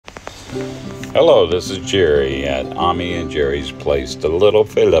Hello, this is Jerry at Ami and Jerry's Place, the Little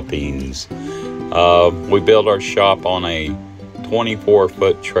Philippines. We built our shop on a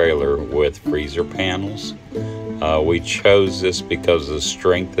 24-foot trailer with freezer panels. We chose this because of the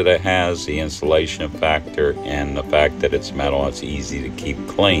strength that it has, the insulation factor, and the fact that it's metal. It's easy to keep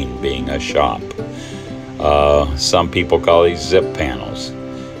clean, being a shop. Some people call these zip panels.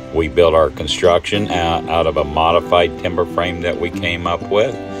 We built our construction out of a modified timber frame that we came up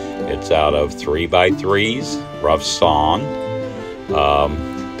with. It's out of 3x3s, rough sawn.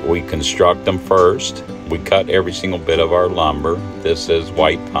 We construct them first. We cut every single bit of our lumber. This is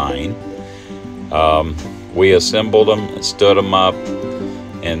white pine. We assembled them, stood them up,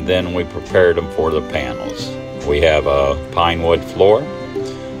 and then we prepared them for the panels. We have a pine wood floor.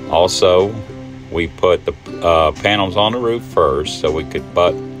 Also, we put the panels on the roof first so we could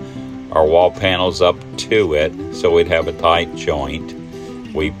butt our wall panels up to it so we'd have a tight joint.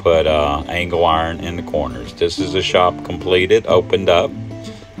 We put angle iron in the corners. This is a shop completed, opened up.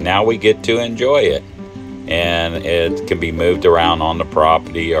 Now we get to enjoy it. And it can be moved around on the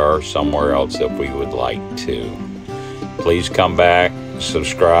property or somewhere else if we would like to. Please come back,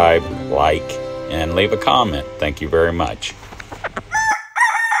 subscribe, like, and leave a comment. Thank you very much.